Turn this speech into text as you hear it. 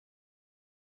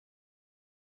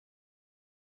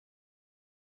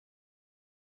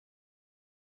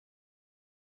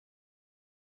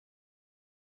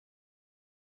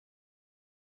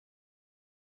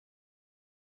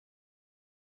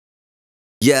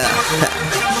Yeah,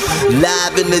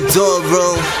 live in the dorm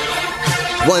room.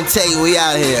 One take, we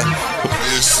out here.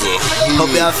 Hope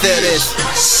y'all feel this.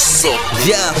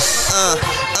 Yeah,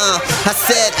 I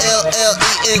said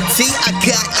L-L-E-N-T, I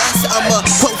got us. I'm a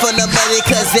quote from the money,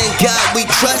 cause in God we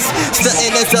trust.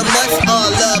 Stuntin' is a must,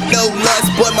 all love, no lust.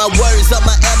 Boy, my words on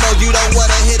my ammo, you don't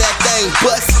wanna hear that thing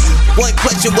bust. One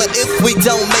question, what if we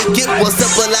don't make it? Well,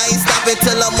 simple, I ain't stopping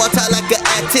till I'm on top like an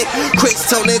attic. Chris,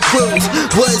 Tony, Cruz,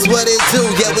 what's what it do?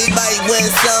 Yeah, we might win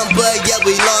some, but yeah,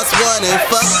 we lost one. And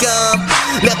fuck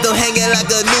left them hanging like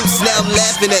a noose. Now I'm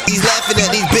laughing at these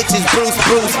bitches, Bruce.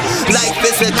 Life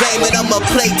is a game and I'ma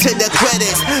play to the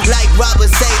credits. Like Robert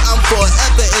say, I'm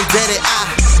forever indebted.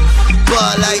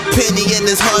 Bar like Penny in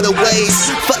his harder ways.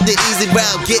 Fuck the easy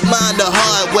route, get mine the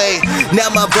hard way.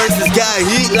 Now my verses got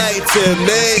heat like to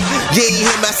me. You ain't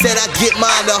hear me, I said I get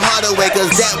mine the harder way. Cause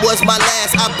that was my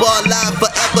last, I bar line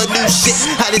forever. New shit,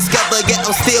 I discover, yeah,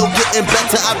 I'm still getting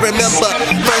better. I remember,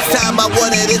 first time I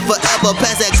wanted it forever.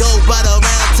 Pass that gold bottle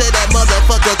around to that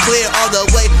motherfucker, clear all the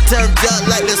way. Turned up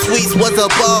like the suites was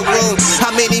a ballroom.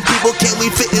 How many people can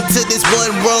we fit into this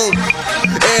one room?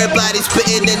 Everybody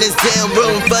spitting in this damn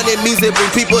room. Funny music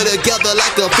bring people together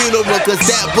like a funeral. Cause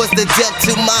that was the death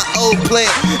to my old plan.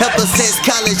 Ever since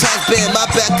college has been my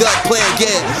backup plan.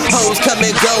 Yeah, hoes come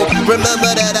and go.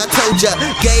 Remember that I told ya,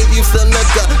 gave you some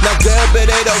liquor. Now girl, bet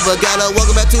it over. Gotta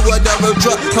welcome back to another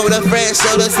drunk. Hold a friend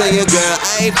shoulder saying, girl,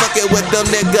 I ain't fucking with them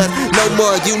niggas no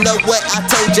more. You know what I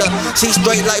told ya? She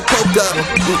straight like poker.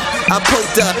 I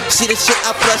poked her, she the shit,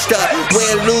 I flushed her.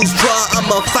 Win, lose, draw,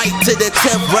 I'ma fight to the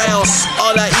 10th round.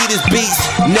 All I eat is beats,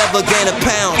 never gain a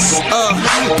pound.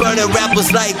 Burning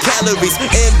rappers like calories,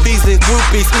 envies and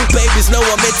groupies. Babies know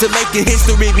I'm into making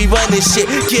history, be running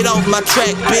shit. Get off my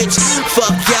track, bitch.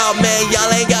 Fuck y'all, man, y'all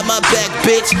ain't got my back,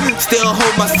 bitch. Still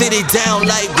hold my city down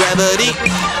like gravity.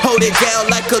 Hold it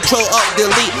down like control alt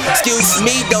delete. Excuse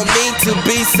me, don't mean to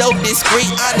be so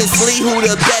discreet. Honestly, who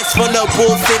the best from the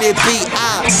Bull City beat?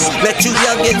 I let you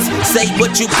youngins say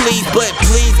what you please, but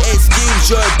please excuse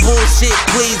your bullshit,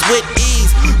 please, with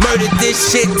ease. Murder this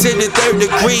shit to the 3rd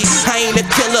degree. I ain't a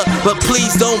killer, but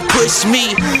please don't push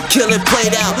me. Kill it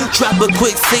played out, drop a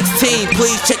quick 16.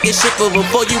 Please check your shipper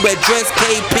before you address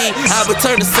KP. I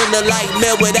return to sender like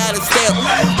mail without a stamp.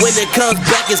 When it comes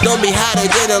back, it's gonna be hotter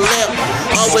than a lamp.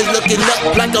 Always looking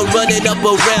up like I'm running up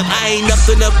a ramp. I ain't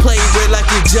nothing to play with like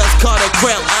you just caught a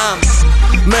cramp. I'm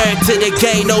married to the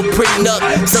game, no prenup.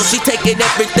 So she taking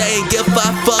everything if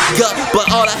I fuck up. But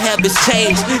all I have is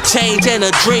change and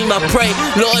a dream. I pray,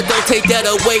 Lord, don't take that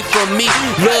away from me.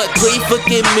 Lord, please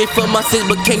forgive me for my sins,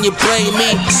 but can you blame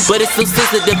me? But it's so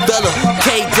sensitive, fella.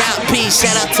 KdotP,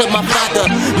 shout out to my father,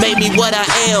 made me what I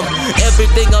am.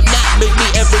 Everything I'm not made me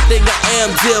everything I am.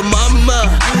 Dear mama,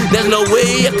 there's no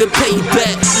way I could pay you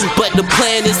back, but the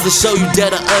plan is to show you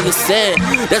that I understand.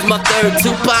 That's my 3rd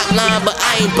Tupac line, but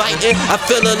I ain't biting. I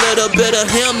feel a little bit of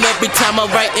him every time I'm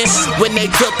writing. When they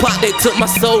took Pop, they took my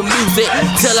soul music.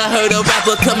 Till I heard a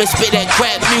rapper come and spit that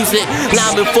crap music.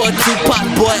 Line before Tupac,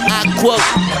 boy, I quote.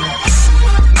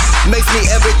 Makes me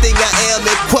everything I am,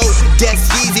 and quote, that's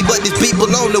easy, but these people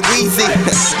on the Wheezy.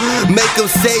 Make them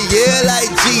say, yeah, like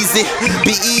Jeezy.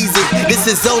 Be easy, this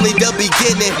is only the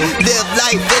beginning. Live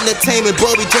life, entertainment,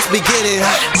 boy, we just beginning.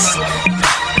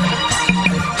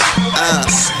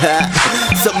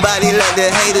 Somebody let the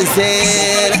haters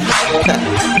in.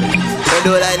 Don't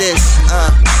do it like this.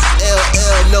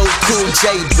 LL, no cool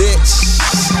J, bitch.